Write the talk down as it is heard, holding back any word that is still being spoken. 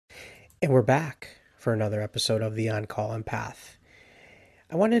And we're back for another episode of the On Call Empath.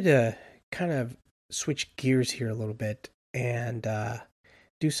 I wanted to kind of switch gears here a little bit and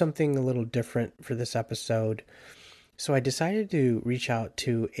do something a little different for this episode. So I decided to reach out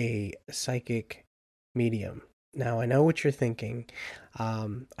to a psychic medium. Now, I know what you're thinking.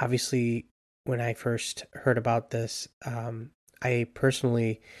 Obviously, when I first heard about this, I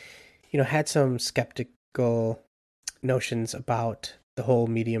personally, had some skeptical notions about the whole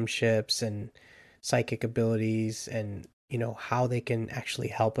mediumships and psychic abilities and how they can actually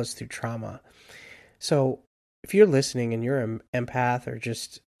help us through trauma. So if you're listening and you're an empath or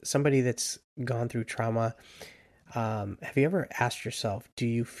just somebody that's gone through trauma, have you ever asked yourself, do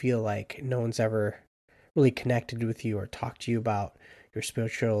you feel like no one's ever really connected with you or talked to you about your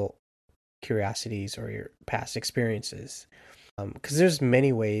spiritual curiosities or your past experiences? Because there's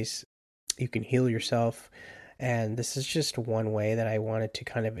many ways you can heal yourself, and this is just one way that I wanted to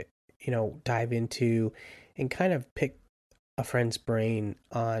kind of dive into and kind of pick a friend's brain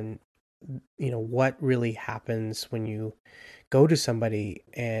on what really happens when you go to somebody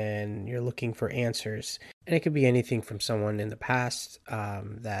and you're looking for answers. And it could be anything from someone in the past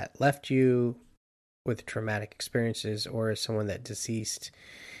that left you with traumatic experiences, or someone that deceased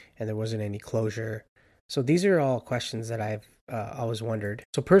and there wasn't any closure. So these are all questions that I've always wondered.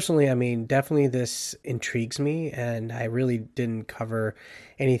 So personally, I mean, definitely this intrigues me, and I really didn't cover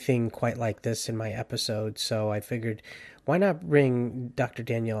anything quite like this in my episode. So I figured, why not bring Dr.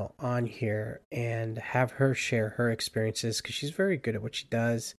 Danielle on here and have her share her experiences, because she's very good at what she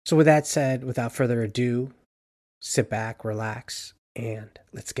does. So with that said, without further ado, sit back, relax, and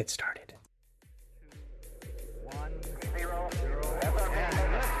let's get started.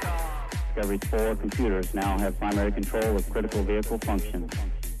 Discovery's 4 computers now have primary control of critical vehicle functions.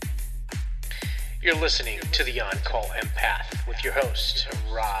 You're listening to the On Call Empath with your host,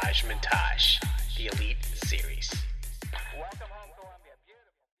 Raj Mintaj, the Elite Series.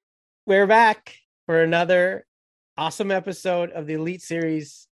 We're back for another awesome episode of the Elite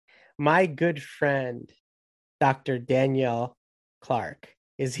Series. My good friend, Dr. Danielle Clark,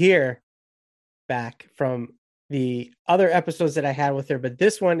 is here back from the other episodes that I had with her, but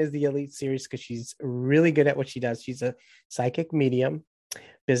this one is the Elite Series because she's really good at what she does. She's a psychic medium,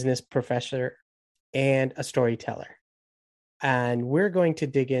 business professor, and a storyteller. And we're going to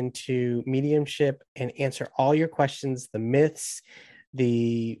dig into mediumship and answer all your questions, the myths,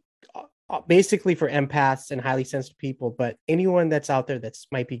 the basically for empaths and highly sensitive people, but anyone that's out there that's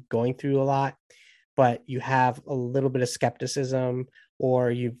might be going through a lot, but you have a little bit of skepticism,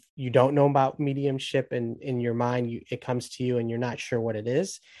 or you don't know about mediumship, and in your mind it comes to you and you're not sure what it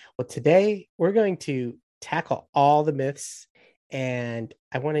is. Well, today we're going to tackle all the myths, and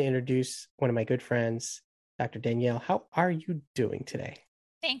I want to introduce one of my good friends, Dr. Danielle. How are you doing today?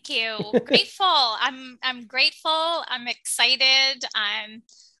 Thank you. Grateful. I'm grateful. I'm excited. I'm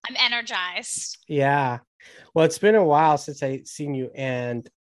energized. Yeah. Well, it's been a while since I seen you, and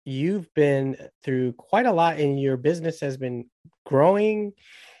you've been through quite a lot, and your business has been growing,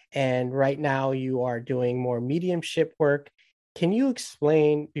 and right now you are doing more mediumship work. Can you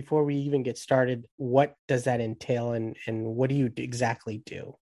explain, before we even get started, what does that entail, and what do you exactly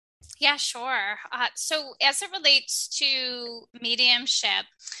do? Yeah, sure. So as it relates to mediumship,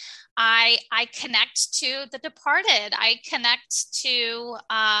 I connect to the departed. I connect to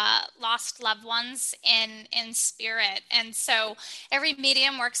lost loved ones in spirit, and so every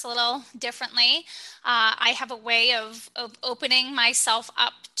medium works a little differently. I have a way of opening myself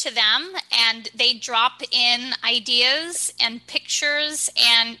up to them, and they drop in ideas and pictures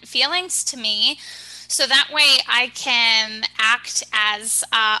and feelings to me, so that way I can act as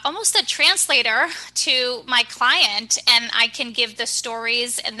almost a translator to my client, and I can give the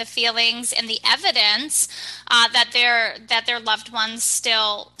stories and the feelings and the evidence that their loved ones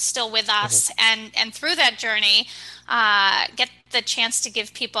still with us, and through that journey, get the chance to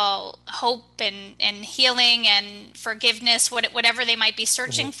give people hope and healing and forgiveness, whatever they might be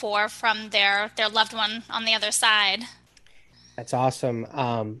searching for from their loved one on the other side. That's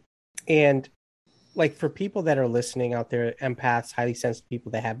awesome. And like, for people that are listening out there, empaths, highly sensitive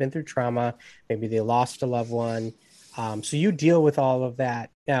people that have been through trauma, maybe they lost a loved one. So you deal with all of that.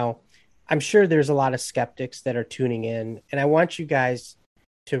 Now, I'm sure there's a lot of skeptics that are tuning in, and I want you guys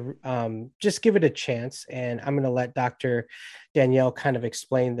to just give it a chance. And I'm going to let Dr. Danielle kind of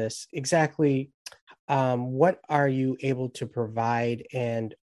explain this exactly. What are you able to provide,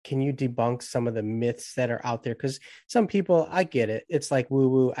 and can you debunk some of the myths that are out there? Because some people, I get it. It's like woo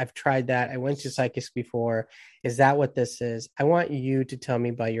woo. I've tried that. I went to psychics before. Is that what this is? I want you to tell me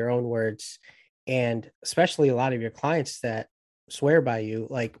by your own words, and especially a lot of your clients that swear by you,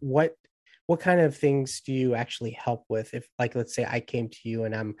 like, what what kind of things do you actually help with? If, like, let's say I came to you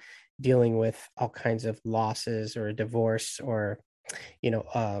and I'm dealing with all kinds of losses or a divorce or,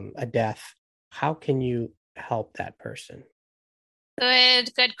 a death, how can you help that person?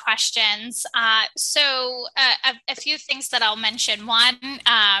 Good questions. A few things that I'll mention. One,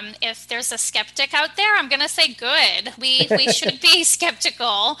 if there's a skeptic out there, I'm going to say good. We should be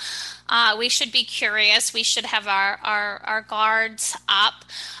skeptical. We should be curious. We should have our guards up.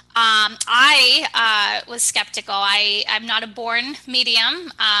 I was skeptical. I'm not a born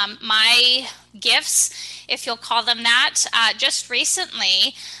medium. My gifts, if you'll call them that, just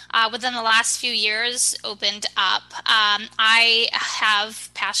recently, within the last few years, opened up. I have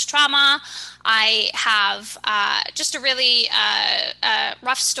past trauma. I have just a really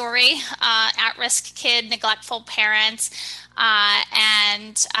rough story, at-risk kid, neglectful parents. I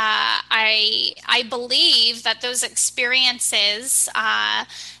believe that those experiences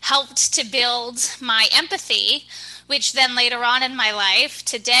helped to build my empathy, which then later on in my life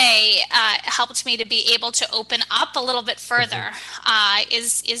today helped me to be able to open up a little bit further.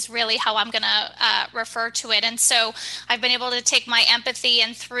 Is really how I'm going to refer to it. And so I've been able to take my empathy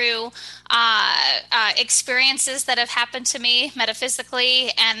and through experiences that have happened to me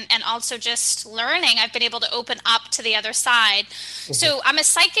metaphysically and also just learning, I've been able to open up to the other side. So I'm a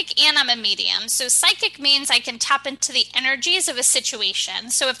psychic and I'm a medium. So psychic means I can tap into the energies of a situation.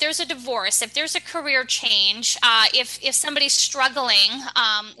 So if there's a divorce, if there's a career change, if somebody's struggling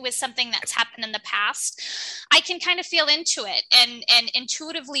with something that's happened in the past, I can kind of feel into it and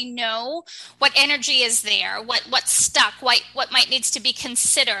intuitively know what energy is there, what's stuck, what might needs to be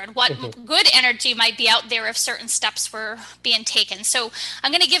considered, what good energy might be out there if certain steps were being taken. So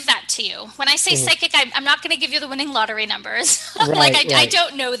I'm going to give that to you. When I say psychic, I'm not going to give you the winning lottery numbers. I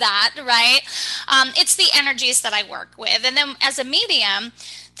don't know that, right? It's the energies that I work with. And then as a medium,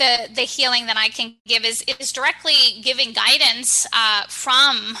 the healing that I can give is directly giving guidance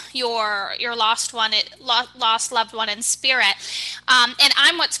from your lost loved one in spirit, and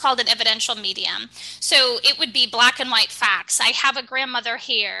I'm what's called an evidential medium. So it would be black and white facts. I have a grandmother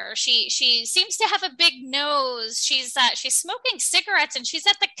here. She seems to have a big nose. She's smoking cigarettes and she's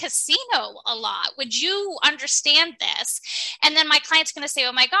at the casino a lot. Would you understand this? And then my client's going to say,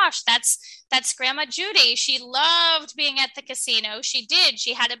 oh my gosh, that's Grandma Judy. She loved being at the casino. She did.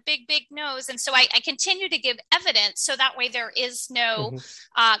 She had a big nose. And so I continue to give evidence so that way there is no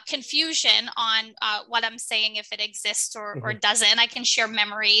confusion on what I'm saying, if it exists or doesn't. I can share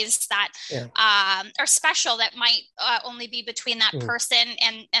memories that are special that might only be between that person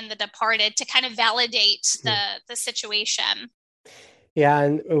and the departed to kind of validate the situation. Yeah.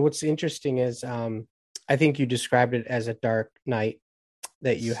 And what's interesting is I think you described it as a dark night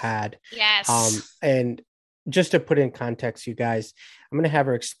that you had. Yes. And just to put in context, you guys, I'm going to have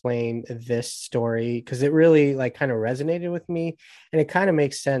her explain this story because it really like kind of resonated with me, and it kind of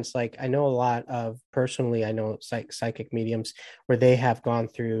makes sense. Like I know a lot of personally, I know psychic mediums where they have gone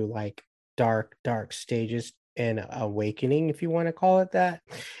through like dark stages and awakening, if you want to call it that,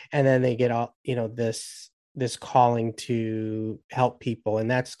 and then they get all this calling to help people, and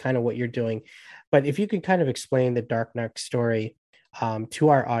that's kind of what you're doing. But if you can kind of explain the dark night story to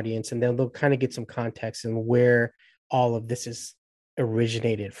our audience, and then they'll kind of get some context and where all of this is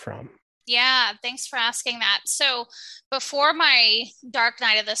originated from. Yeah, thanks for asking that. So before my dark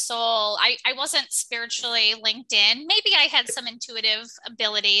night of the soul, I wasn't spiritually linked in. Maybe I had some intuitive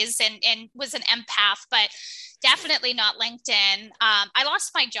abilities and was an empath, but definitely not linked in. I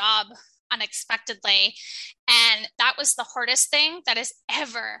lost my job unexpectedly. And that was the hardest thing that has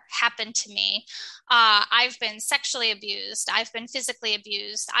ever happened to me. I've been sexually abused. I've been physically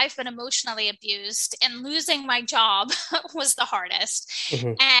abused. I've been emotionally abused. And losing my job was the hardest.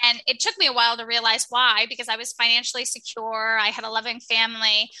 And it took me a while to realize why, because I was financially secure. I had a loving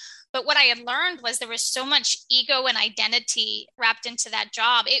family. But what I had learned was there was so much ego and identity wrapped into that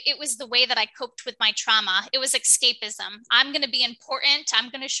job. It was the way that I coped with my trauma. It was escapism. I'm going to be important. I'm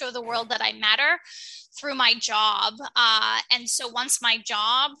going to show the world that I matter through my job. And so once my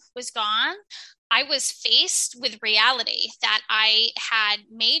job was gone, I was faced with reality that I had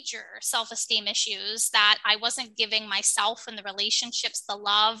major self-esteem issues, that I wasn't giving myself and the relationships the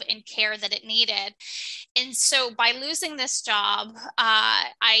love and care that it needed. And so by losing this job,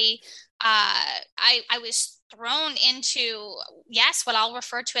 I was thrown into, yes, what I'll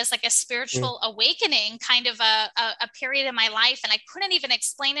refer to as like a Mm, spiritual awakening, kind of a period in my life. And I couldn't even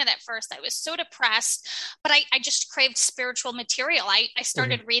explain it at first. I was so depressed, but I just craved spiritual material. I mhm.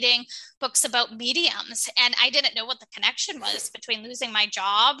 started reading books about mediums, and I didn't know what the connection was between losing my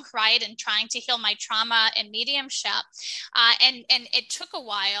job, right, and trying to heal my trauma and mediumship. And it took a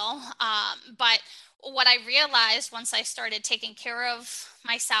while, but what I realized once I started taking care of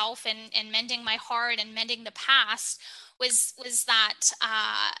myself and mending my heart and mending the past was that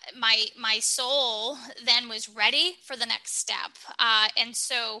my soul then was ready for the next step, and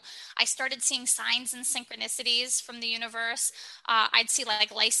so I started seeing signs and synchronicities from the universe. I'd see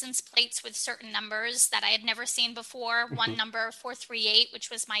like license plates with certain numbers that I had never seen before. Mhm. One number 438, which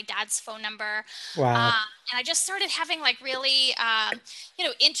was my dad's phone number, Wow. and I just started having like really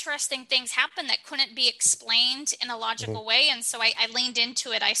interesting things happen that couldn't be explained in a Mhm. logical way. And so I leaned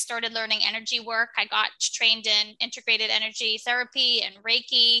into it. I started learning energy work. I got trained in integrated energy therapy and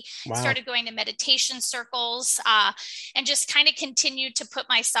Reiki, Wow. started going to meditation circles, and just kind of continued to put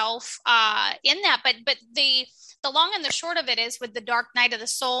myself in that. But the long and the short of it is, with the dark night of the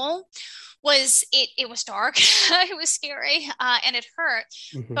soul, it was dark, it was scary, and it hurt.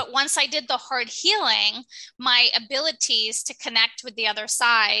 Mhm. But once I did the hard healing, my abilities to connect with the other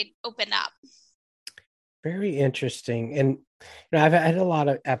side opened up. Very interesting. And I've had a lot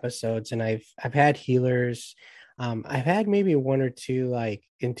of episodes, and I've had healers. I've had maybe one or two like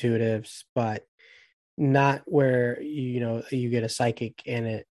intuitives, but not where you get a psychic in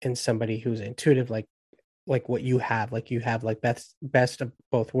it and somebody who's intuitive like what you have, like you have like best of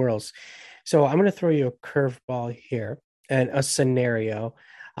both worlds. So I'm going to throw you a curveball here and a scenario,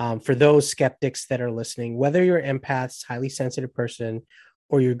 for those skeptics that are listening, whether you're empaths, highly sensitive person,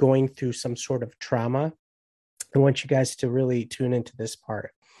 or you're going through some sort of trauma. I want you guys to really tune into this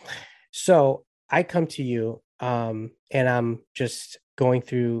part. So I come to you, and I'm just going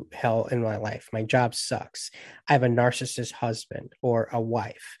through hell in my life. My job sucks. I have a narcissist husband or a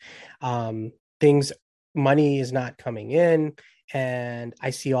wife. Things, money is not coming in, and I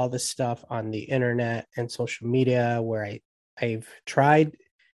see all this stuff on the internet and social media where I've tried,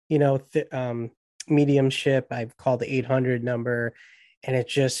 mediumship. I've called the 800 number, and it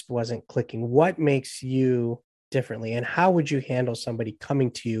just wasn't clicking. What makes you differently, and how would you handle somebody coming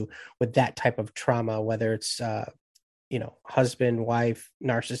to you with that type of trauma, whether it's husband, wife,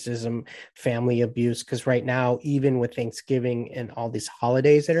 narcissism, family abuse? Because right now, even with Thanksgiving and all these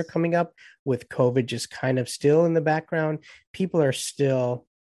holidays that are coming up, with COVID just kind of still in the background, people are still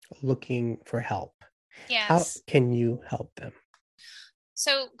looking for help. How Yes. can you help them?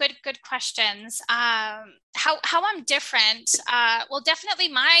 So good questions. How I'm different? Well, definitely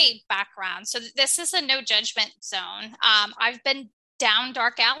my background. So this is a no judgment zone. I've been down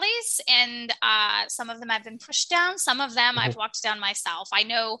dark alleys, and some of them I've been pushed down. Some of them Mhm. I've walked down myself. I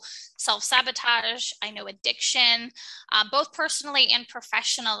know self sabotage. I know addiction, both personally and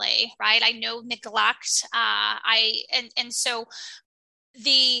professionally. Right. I know neglect. And so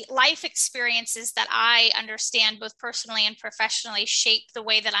the life experiences that I understand both personally and professionally shape the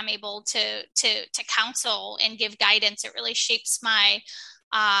way that I'm able to counsel and give guidance. It really shapes my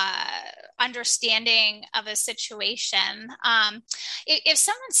uh, understanding of a situation. If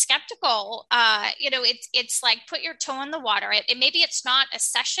someone's skeptical, it's like put your toe in the water. Maybe it's not a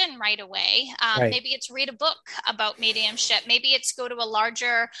session right away. Right. Maybe it's read a book about mediumship. Maybe it's go to a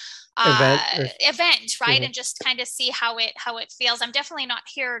larger Event or event, right, mhm. and just kind of see how it feels. I'm definitely not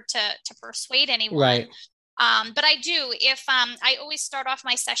here to persuade anyone. Right. But I do, if I always start off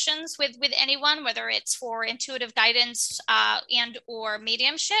my sessions with anyone, whether it's for intuitive guidance and or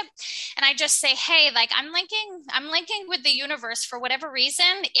mediumship, and I just say, hey, like I'm linking with the universe for whatever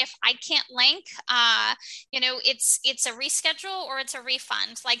reason. If I can't link, it's a reschedule or it's a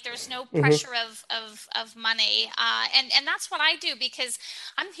refund. Like there's no Hmm. pressure of money, and that's what I do because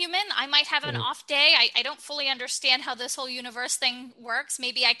I'm human. I might have an Hmm. off day. I don't fully understand how this whole universe thing works.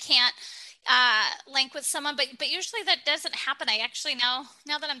 Maybe I can't link with someone, but usually that doesn't happen. I actually now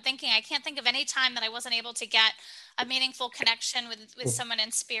that I'm thinking, I can't think of any time that I wasn't able to get a meaningful connection with someone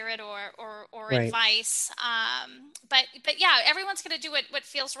in spirit or Right. advice. But yeah, everyone's going to do what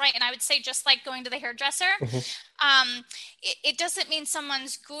feels right. And I would say, just like going to the hairdresser, Hmm. it doesn't mean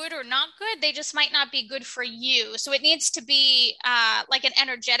someone's good or not good. They just might not be good for you. So it needs to be like an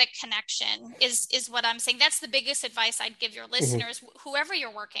energetic connection is what I'm saying. That's the biggest advice I'd give your Hmm. listeners, whoever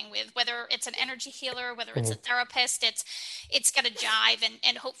you're working with, whether it's an energy healer, whether it's Hmm. a therapist. It's got to jive,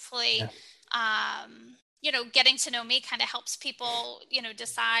 and hopefully, Yeah. getting to know me kind of helps people,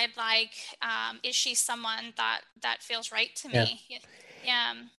 decide like, is she someone that feels right to Yeah. me?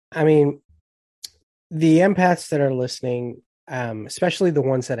 Yeah. I mean, the empaths that are listening, especially the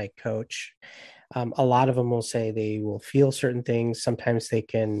ones that I coach, a lot of them will say they will feel certain things. Sometimes they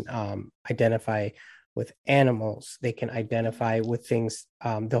can identify with animals. They can identify with things.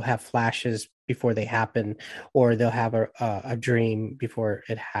 They'll have flashes before they happen, or they'll have a dream before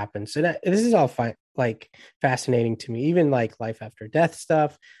it happens. And this is all fine, like fascinating to me. Even like life after death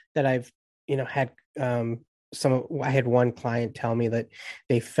stuff that I've had. I had one client tell me that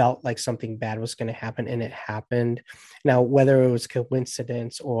they felt like something bad was going to happen, and it happened. Now, whether it was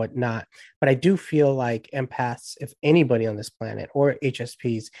coincidence or not, but I do feel like empaths, if anybody on this planet, or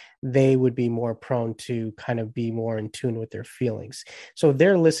HSPs, they would be more prone to kind of be more in tune with their feelings. So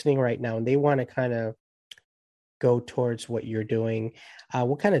they're listening right now and they want to kind of go towards what you're doing.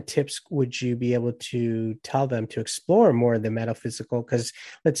 What kind of tips would you be able to tell them to explore more of the metaphysical? Because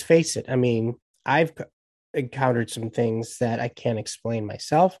let's face it, I mean, I've encountered some things that I can't explain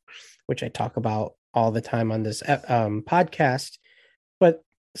myself, which I talk about all the time on this podcast. But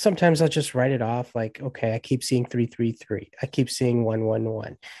sometimes I'll just write it off like, okay, I keep seeing 333. I keep seeing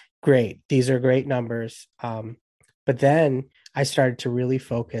 111. Great. These are great numbers. But then I started to really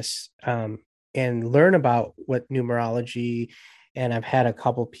focus and learn about what numerology, and I've had a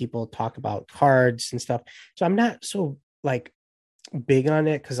couple people talk about cards and stuff. So I'm not so like big on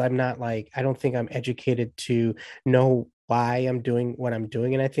it because I'm not like, I don't think I'm educated to know why I'm doing what I'm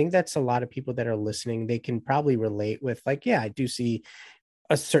doing. And I think that's a lot of people that are listening, they can probably relate with like, yeah, I do see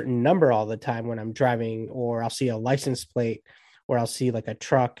a certain number all the time when I'm driving, or I'll see a license plate, or I'll see like a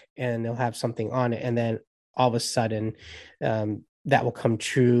truck and they'll have something on it. And then all of a sudden, that will come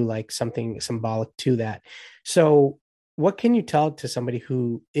true, like something symbolic to that. So, what can you tell to somebody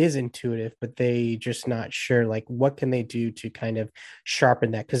who is intuitive, but they just not sure, like what can they do to kind of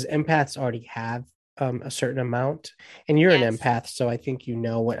sharpen that? Because empaths already have a certain amount, and you're an Yes. empath, so I think you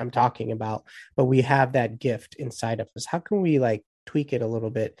know what I'm talking about. But we have that gift inside of us. How can we like tweak it a little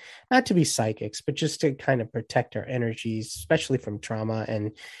bit, not to be psychics, but just to kind of protect our energies, especially from trauma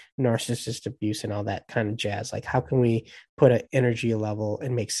and narcissist abuse and all that kind of jazz? Like, how can we put an energy level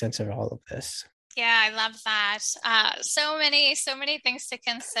and make sense of all of this? Yeah, I love that. So many things to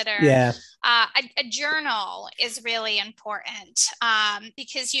consider. Yeah. A journal is really important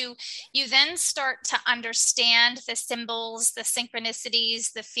because you then start to understand the symbols, the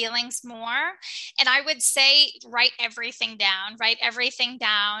synchronicities, the feelings more. And I would say write everything down. Write everything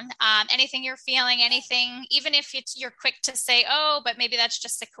down. Anything you're feeling, anything, even if you're quick to say, oh, but maybe that's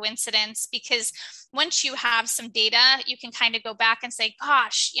just a coincidence. Because once you have some data, you can kind of go back and say,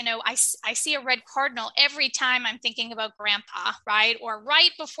 gosh, I see a red cardinal every time I'm thinking about grandpa, right? Or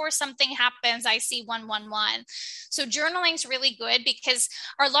right before something happens, I see 111. So journaling is really good because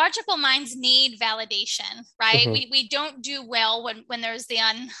our logical minds need validation, right? Mm-hmm. We don't do well when there's the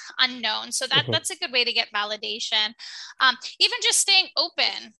unknown. So Mm-hmm. that's a good way to get validation. Even just staying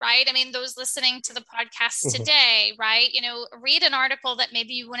open, right? I mean, those listening to the podcast Mm-hmm. today, right? Read an article that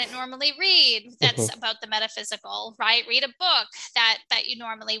maybe you wouldn't normally read that's about the metaphysical, right? Read a book that you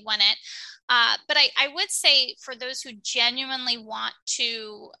normally wouldn't. But I would say for those who genuinely want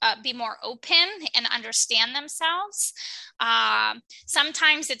to be more open and understand themselves,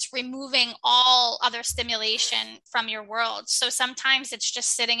 sometimes it's removing all other stimulation from your world. So sometimes it's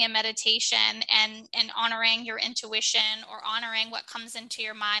just sitting in meditation and honoring your intuition or honoring what comes into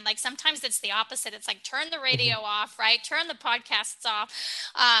your mind. Like sometimes it's the opposite. It's like turn the radio Mm-hmm. off, right? Turn the podcasts off,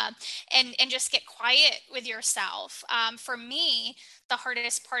 and just get quiet with yourself. For me, the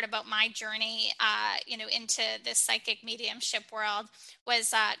hardest part about my journey, into this psychic mediumship world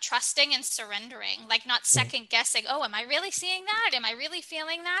was trusting and surrendering, like not second guessing. Oh, am I really seeing that? Am I really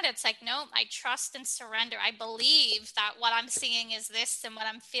feeling that? It's like, no, I trust and surrender. I believe that what I'm seeing is this and what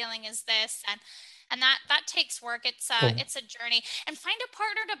I'm feeling is this. And that takes work. Mm-hmm. It's a journey, and find a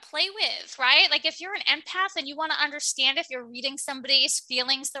partner to play with, right? Like if you're an empath and you want to understand if you're reading somebody's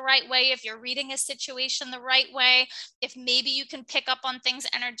feelings the right way, if you're reading a situation the right way, if maybe you can pick up on things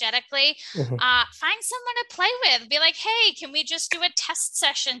energetically, Mm-hmm. find someone to play with. Be like, hey, can we just do a test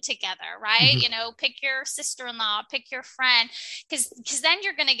session together, right? Mm-hmm. Pick your sister-in-law, pick your friend, because then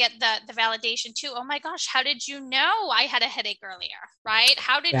you're going to get the validation too. Oh my gosh, how did you know I had a headache earlier, right?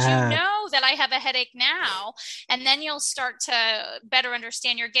 How did you Yeah. know that I have a headache now? And then you'll start to better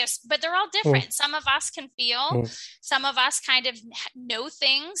understand your gifts. But they're all different. Some of us can feel, Mm-hmm. some of us kind of know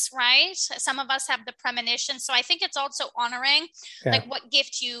things, right? Some of us have the premonition. So I think it's also honoring Yeah. like what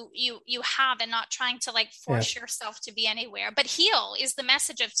gift you have, and not trying to like Yeah. force yourself to be anywhere. But heal is the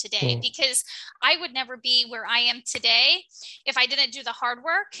message of today, Mm-hmm. because I would never be where I am today if I didn't do the hard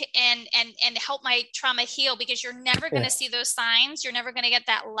work and help my trauma heal, because you're never going Yeah. to see those signs. You're never going to get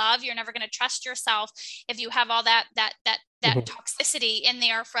that love. You're never going to trust yourself yourself if you have all that Mhm. toxicity in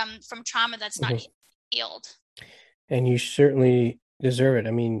there from trauma that's not Mhm. healed. And you certainly deserve it.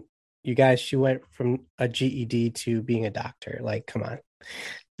 I mean, you guys, she went from a GED to being a doctor. Like, come on,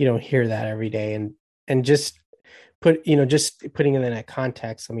 you don't hear that every day. And just just putting it in that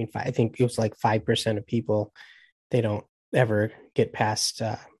context. I mean, I think it was like 5% of people, they don't ever get past,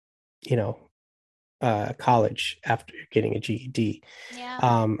 you know, college after getting a GED. Yeah.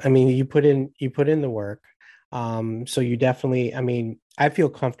 I mean, you put in the work. So you definitely, I mean, I feel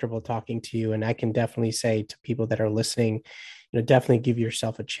comfortable talking to you, and I can definitely say to people that are listening, definitely give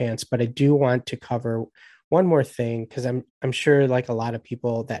yourself a chance. But I do want to cover one more thing because I'm sure like a lot of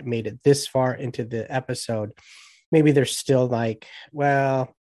people that made it this far into the episode, maybe they're still like,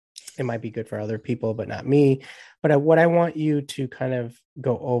 well, it might be good for other people, but not me. But what I want you to kind of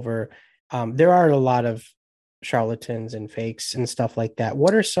go over, there are a lot of charlatans and fakes and stuff like that.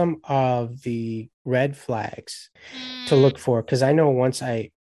 What are some of the red flags to Mm, look for? Because I know once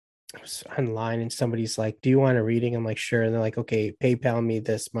I was online and somebody's like, "Do you want a reading?" I'm like, "Sure." And they're like, "Okay, PayPal me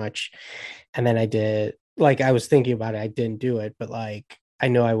this much," and then I did. Like I was thinking about it, I didn't do it, but like I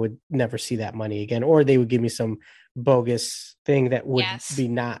know I would never see that money again, or they would give me some bogus thing that would yes. be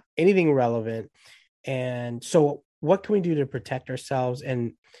not anything relevant. And so what can we do to protect ourselves?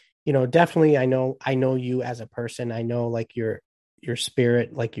 And definitely I know you as a person. I know like your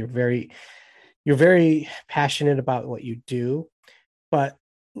spirit, like you're very passionate about what you do. But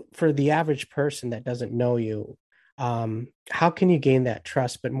for the average person that doesn't know you, how can you gain that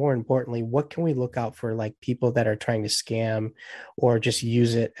trust? But more importantly, what can we look out for, like people that are trying to scam or just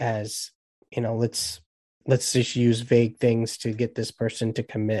use it as, let's just use vague things to get this person to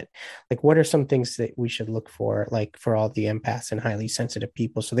commit. Like, what are some things that we should look for, like for all the empaths and highly sensitive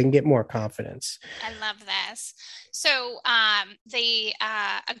people, so they can get more confidence? I love this. So, the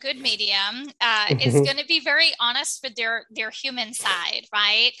a good medium is Hmm. going to be very honest with their human side,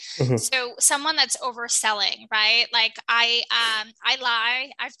 right? Hmm. So, someone that's overselling, right? Like I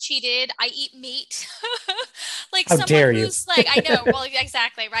lie, I've cheated, I eat meat. Like How someone dare you? who's like, I know, well,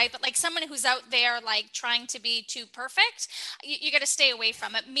 exactly, right? But like someone who's out there like trying to be too perfect, you got to stay away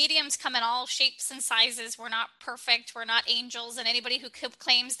from it. Mediums come in all shapes and sizes. We're not perfect. We're not angels. And anybody who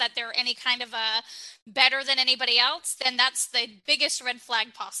claims that they're any kind of a better than anybody else, then that's the biggest red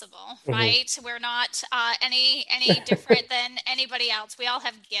flag possible, Hmm. right? We're not any different than anybody else. We all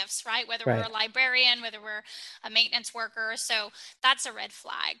have gifts, right? Whether we're Right. a librarian, whether we're a maintenance worker. So that's a red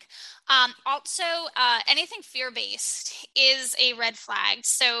flag. Also, anything fear based is a red flag.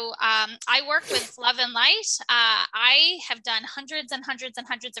 So I work with Love and Light. I have done hundreds and hundreds and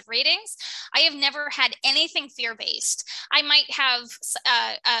hundreds of readings. I have never had anything fear based. I might have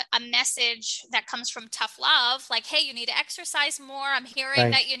a message that comes from tough love, like, hey, you need to exercise more. I'm hearing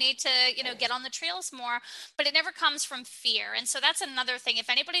Right. that you need to, get on the trails more, but it never comes from fear. And so that's another thing. If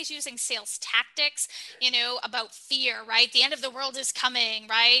anybody's using sales tactics, about fear, right? The end of the world is coming,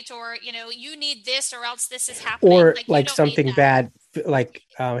 right? Or, you need this or else this is happening. Or Like, you like don't need something that. bad, like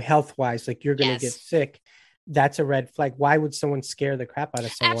health wise, like you're gonna get Yes. sick. That's a red flag. Why would someone scare the crap out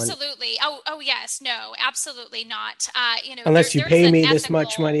of someone Absolutely. Oh yes. No, absolutely not. unless you there's pay an me this much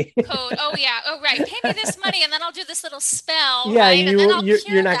ethical money? code. Oh yeah. Oh right. Pay me this money and then I'll do this little spell, Yeah, right? and And then you I'll you're, you're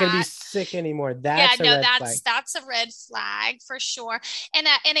cure not gonna be that. sick anymore. Yeah, That's a no, red flag. that's a red flag for sure.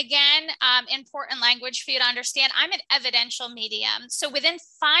 And again, important language for you to understand. I'm an evidential medium, so within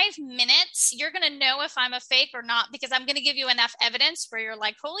 5 minutes, you're gonna know if I'm a fake or not because I'm gonna give you enough evidence where you're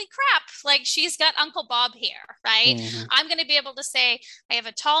like, "Holy crap! Like she's got Uncle Bob here, right?" Mhm. I'm gonna be able to say, "I have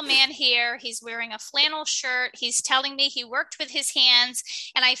a tall man here. He's wearing a flannel shirt. He's telling me he worked with his hands,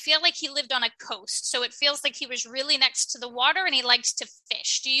 and I feel like he lived on a coast, so it feels like he was really next to the water and he likes to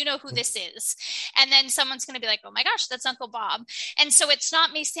fish. Do you know who this is?" And then someone's going to be like, oh my gosh, that's Uncle Bob. And so it's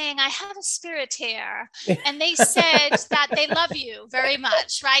not me saying, I have a spirit here. And they said that they love you very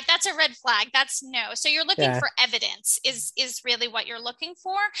much, right? That's a red flag. That's no. So you're looking Yeah. for evidence is really what you're looking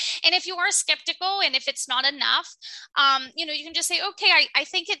for. And if you are skeptical and if it's not enough, you can just say, okay, I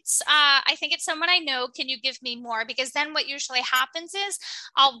think it's someone I know. Can you give me more? Because then what usually happens is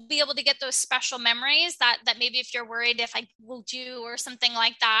I'll be able to get those special memories that maybe if you're worried if I Googled you or something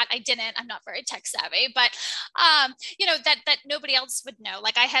like that. I didn't. I'm not very tech savvy, but that nobody else would know.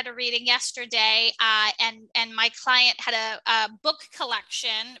 Like I had a reading yesterday, and my client had a book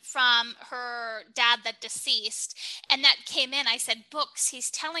collection from her dad that deceased, and that came in. I said, books.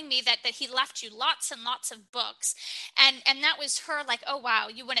 He's telling me that he left you lots and lots of books, and that was her like, oh wow,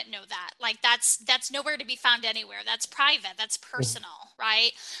 you wouldn't know that. Like that's nowhere to be found anywhere. That's private. That's personal,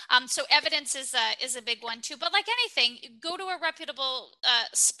 right? So evidence is a big one too. But like anything, go to a reputable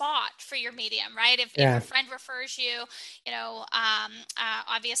spot lot for your medium, right? If a Yeah. friend refers you,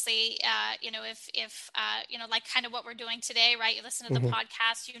 obviously, like kind of what we're doing today, right? You listen to the Hmm.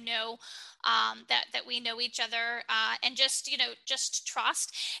 podcast, that we know each other, and just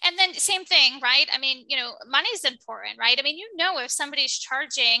trust. And then same thing, right? I mean, money's important, right? I mean, if somebody's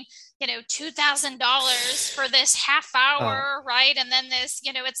charging, $2,000 for this half Oh, hour, right? And then this,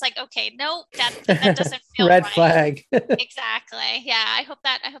 it's like, okay, no, that doesn't feel red right. flag. Exactly. Yeah. I hope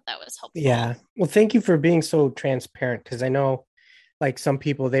that was helpful. Yeah. Well, thank you for being so transparent, because I know like some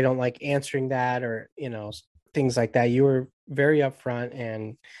people, they don't like answering that, or, things like that. You were very upfront.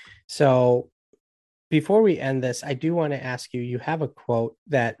 And so before we end this, I do want to ask you, you have a quote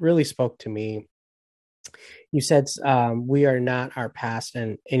that really spoke to me. You said, we are not our past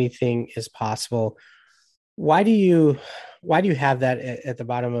and anything is possible. Why do you why do you have that at the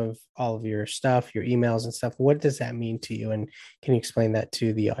bottom of all of your stuff, your emails and stuff? What does that mean to you? And can you explain that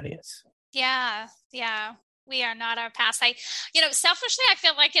to the audience? Yeah, yeah. We are not our past. Selfishly, I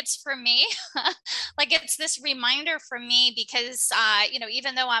feel like it's for me. Like it's this reminder for me because,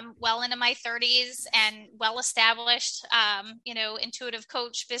 even though I'm well into my 30s and well established, intuitive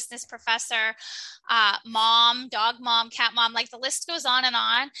coach, business professor, mom, dog mom, cat mom, like the list goes on and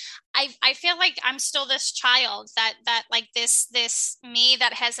on. I feel like I'm still this child that like this me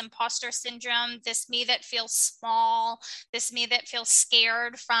that has imposter syndrome, this me that feels small, this me that feels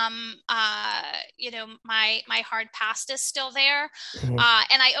scared from my hard past is still there. Mhm.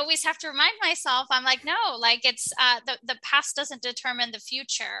 And I always have to remind myself, I'm like, no, like it's the past doesn't determine the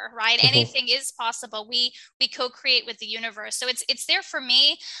future, right? Mhm. Anything is possible. We co-create with the universe. So it's there for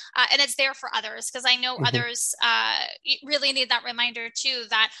me, and it's there for others, because I know Mhm. others really need that reminder too,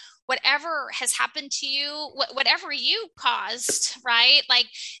 that whatever has happened to you, whatever you caused, right? Like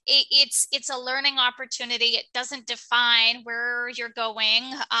it's a learning opportunity. It doesn't define where you're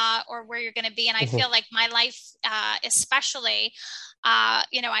going, or where you're going to be. And I Mhm. feel like my life, especially,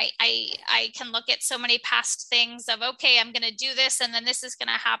 I can look at so many past things of, okay, I'm going to do this and then this is going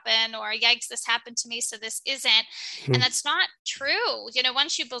to happen, or yikes, this happened to me, so this isn't. And Mhm. that's not true.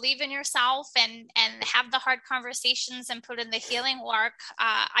 Once you believe in yourself and have the hard conversations and put in the healing work,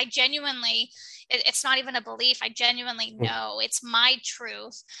 I genuinely, it's not even a belief. I genuinely Mhm. know it's my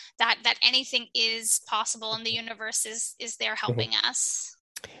truth that anything is possible, and the universe is there Mhm. helping us.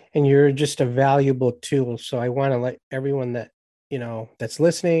 And you're just a valuable tool. So I want to let everyone that, that's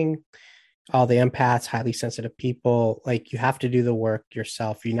listening, all the empaths, highly sensitive people, like, you have to do the work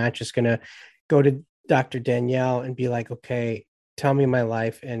yourself. You're not just going to go to Dr. Danielle and be like, okay, tell me my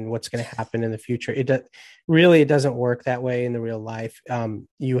life and what's going to happen in the future. It doesn't work that way in the real life.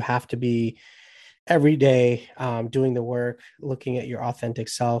 You have to be every day, doing the work, looking at your authentic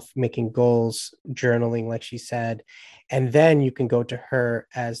self, making goals, journaling, like she said, and then you can go to her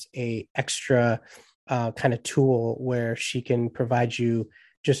as a extra kind of tool where she can provide you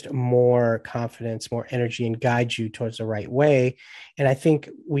just more confidence, more energy, and guide you towards the right way. And I think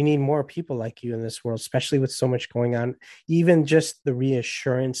we need more people like you in this world, especially with so much going on. Even just the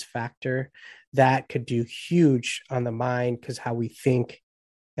reassurance factor, that could do huge on the mind, because how we think,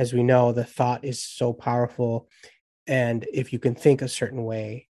 as we know, the thought is so powerful. And if you can think a certain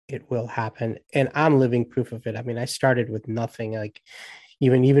way, it will happen. And I'm living proof of it. I mean, I started with nothing. Like,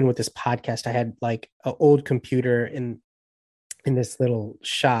 even with this podcast, I had like an old computer in this little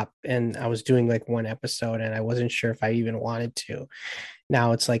shop, and I was doing like one episode, and I wasn't sure if I even wanted to.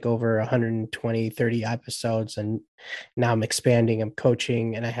 Now it's like over 120, 30 episodes, and now I'm expanding, I'm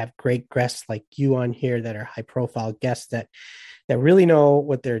coaching, and I have great guests like you on here that are high profile guests that really know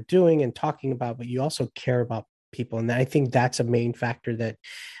what they're doing and talking about, but you also care about people. And I think that's a main factor that,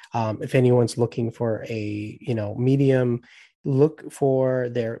 if anyone's looking for a, medium, look for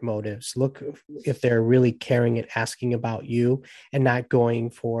their motives, look if they're really caring and asking about you, and not going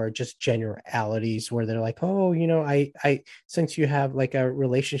for just generalities where they're like, oh, I since you have like a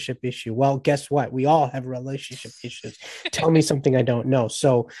relationship issue, well, guess what, we all have relationship issues, tell me something I don't know.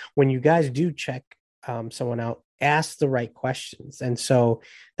 So when you guys do check someone out, ask the right questions. And so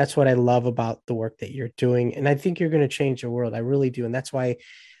that's what I love about the work that you're doing. And I think you're going to change the world. I really do. And that's why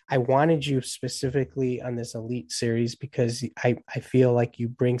I wanted you specifically on this elite series, because I feel like you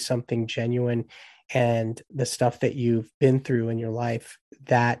bring something genuine, and the stuff that you've been through in your life,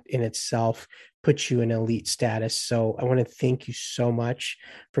 that in itself puts you in elite status. So I want to thank you so much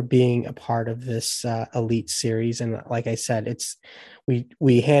for being a part of this elite series. And like I said, we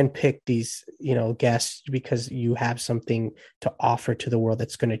handpick these, guests because you have something to offer to the world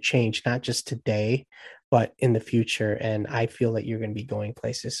that's going to change, not just today, but in the future. And I feel that you're going to be going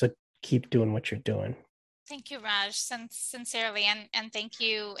places. So keep doing what you're doing. Thank you, Raj, sincerely, and thank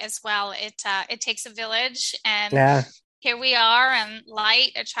you as well. It takes a village, and Yeah. here we are, and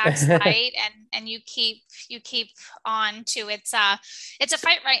light attracts light, and you keep on to it's a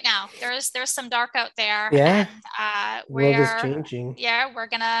fight right now. There's some dark out there, Yeah. and The world is changing. we're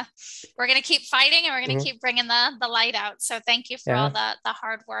gonna keep fighting, and we're gonna Mhm. keep bringing the light out. So thank you for all Yeah. the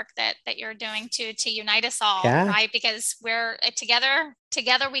hard work that you're doing to unite us all, Yeah. right? Because we're together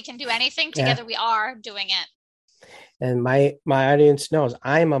we can do anything. Yeah. Together we are doing it. And my audience knows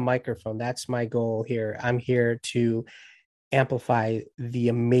I'm a microphone. That's my goal here. I'm here to amplify the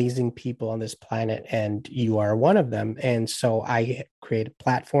amazing people on this planet, and you are one of them. And so I create a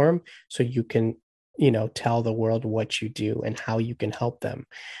platform so you can, tell the world what you do and how you can help them.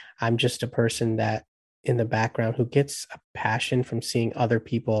 I'm just a person that in the background who gets a passion from seeing other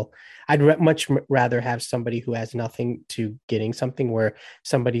people. Much rather have somebody who has nothing to getting something, where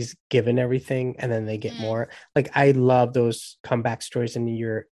somebody's given everything and then they get more. Like, I love those comeback stories, and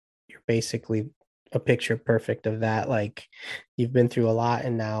you're basically a picture perfect of that. Like, you've been through a lot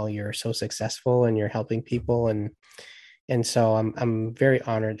and now you're so successful and you're helping people, and so I'm very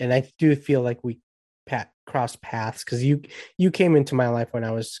honored, and I do feel like we cross paths, because you came into my life when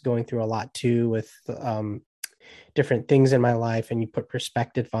I was going through a lot too, with different things in my life, and you put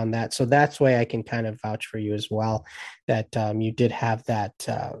perspective on that. So that's why I can kind of vouch for you as well, that you did have that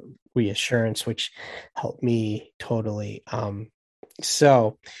reassurance, which helped me totally.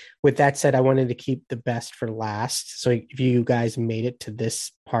 So with that said, I wanted to keep the best for last. So if you guys made it to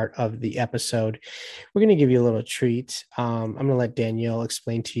this part of the episode, we're going to give you a little treat. I'm going to let Danielle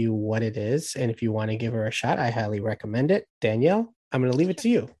explain to you what it is. And if you want to give her a shot, I highly recommend it. Danielle, I'm going to leave it to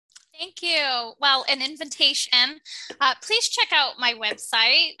you. Thank you. Well, an invitation. Please check out my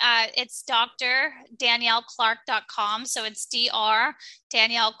website. It's drdanielleclark.com. So it's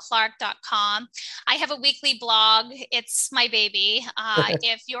drdanielleclark.com. I have a weekly blog. It's my baby.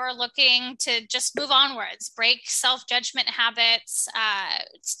 If you're looking to just move onwards, break self-judgment habits,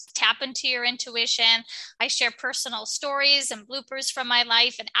 tap into your intuition, I share personal stories and bloopers from my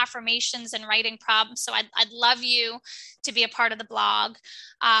life, and affirmations and writing problems. So I'd love you to be a part of the blog.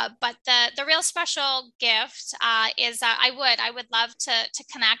 But the real special gift is I would love to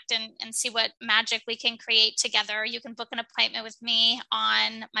connect and see what magic we can create together. You can book an appointment with me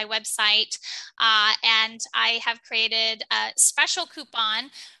on my website, and I have created a special coupon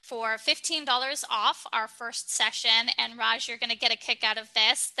for $15 off our first session. And Raj, you're going to get a kick out of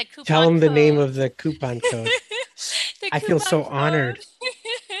this. The coupon Tell them the code, name of the coupon code. I feel so honored.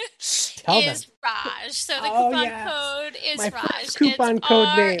 Tell them. is Raj. So the Oh, coupon yes. code is My Raj. first coupon It's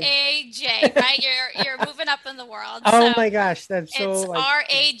code name. RAJ, right? You're moving up in the world. Oh So my gosh, that's so it's like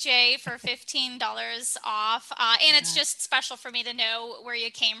RAJ for $15 off. And it's just special for me to know where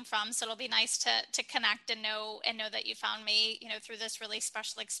you came from. So it'll be nice to connect and know that you found me, through this really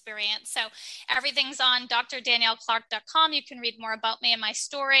special experience. So everything's on drdanielleclark.com. You can read more about me and my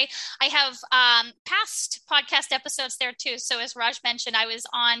story. I have past podcast episodes there too. So as Raj mentioned, I was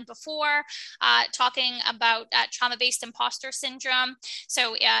on before talking about trauma-based imposter syndrome.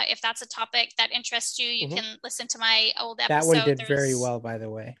 So if that's a topic that interests you, you can listen to my old episode. That one did very well, by the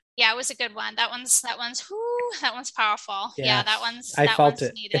way. Yeah, it was a good one. That one's powerful. Yeah, that one's I felt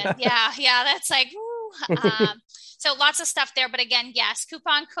it. needed. Yeah, that's like woo. So lots of stuff there. But again, yes,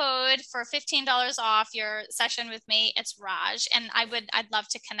 coupon code for $15 off your session with me. It's Raj, and I'd love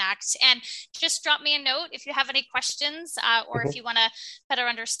to connect. And just drop me a note if you have any questions, or if you want to better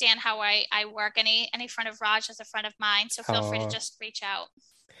understand how I work. Any friend of Raj is a friend of mine, so feel free to just reach out.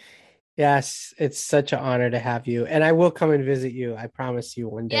 Yes, it's such an honor to have you, and I will come and visit you. I promise you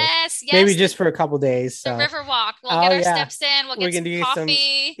one day. Yes, maybe just for a couple days. So. The river walk. We'll get our steps in. We'll get some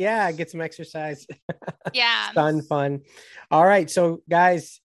coffee. Get some exercise. Yeah, fun. All right, so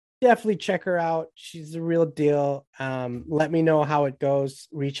guys, definitely check her out. She's the real deal. Let me know how it goes.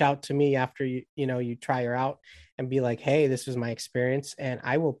 Reach out to me after you try her out, and be like, hey, this was my experience, and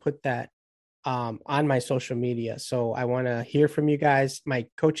I will put that on my social media. So I want to hear from you guys, my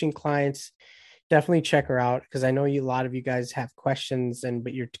coaching clients. Definitely check her out, because I know a lot of you guys have questions,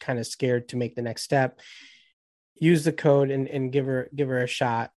 but you're kind of scared to make the next step. Use the code and give her a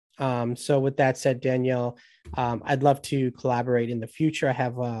shot. So with that said, Danielle, I'd love to collaborate in the future. I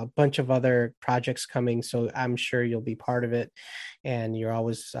have a bunch of other projects coming, so I'm sure you'll be part of it, and you're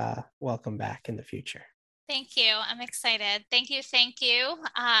always welcome back in the future. Thank you. I'm excited. Thank you.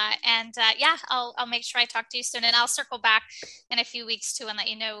 I'll make sure I talk to you soon, and I'll circle back in a few weeks too, and let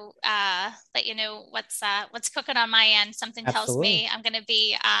you know what's cooking on my end. Something tells me I'm going to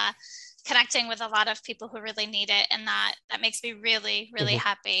be connecting with a lot of people who really need it, and that makes me really, really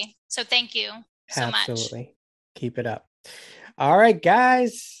happy. So thank you. so much. Absolutely. Keep it up. All right,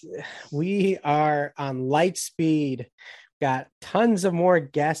 guys, we are on light speed. Got tons of more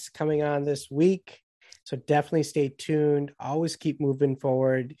guests coming on this week. So definitely stay tuned. Always keep moving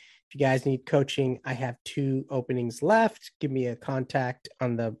forward. If you guys need coaching, I have 2 openings left. Give me a contact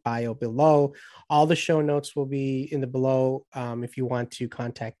on the bio below. All the show notes will be in the below if you want to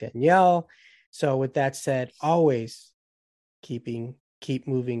contact Danielle. So with that said, always keep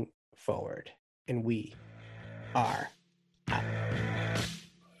moving forward. And we are out.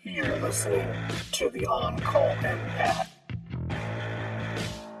 You're listening to the On Call Empath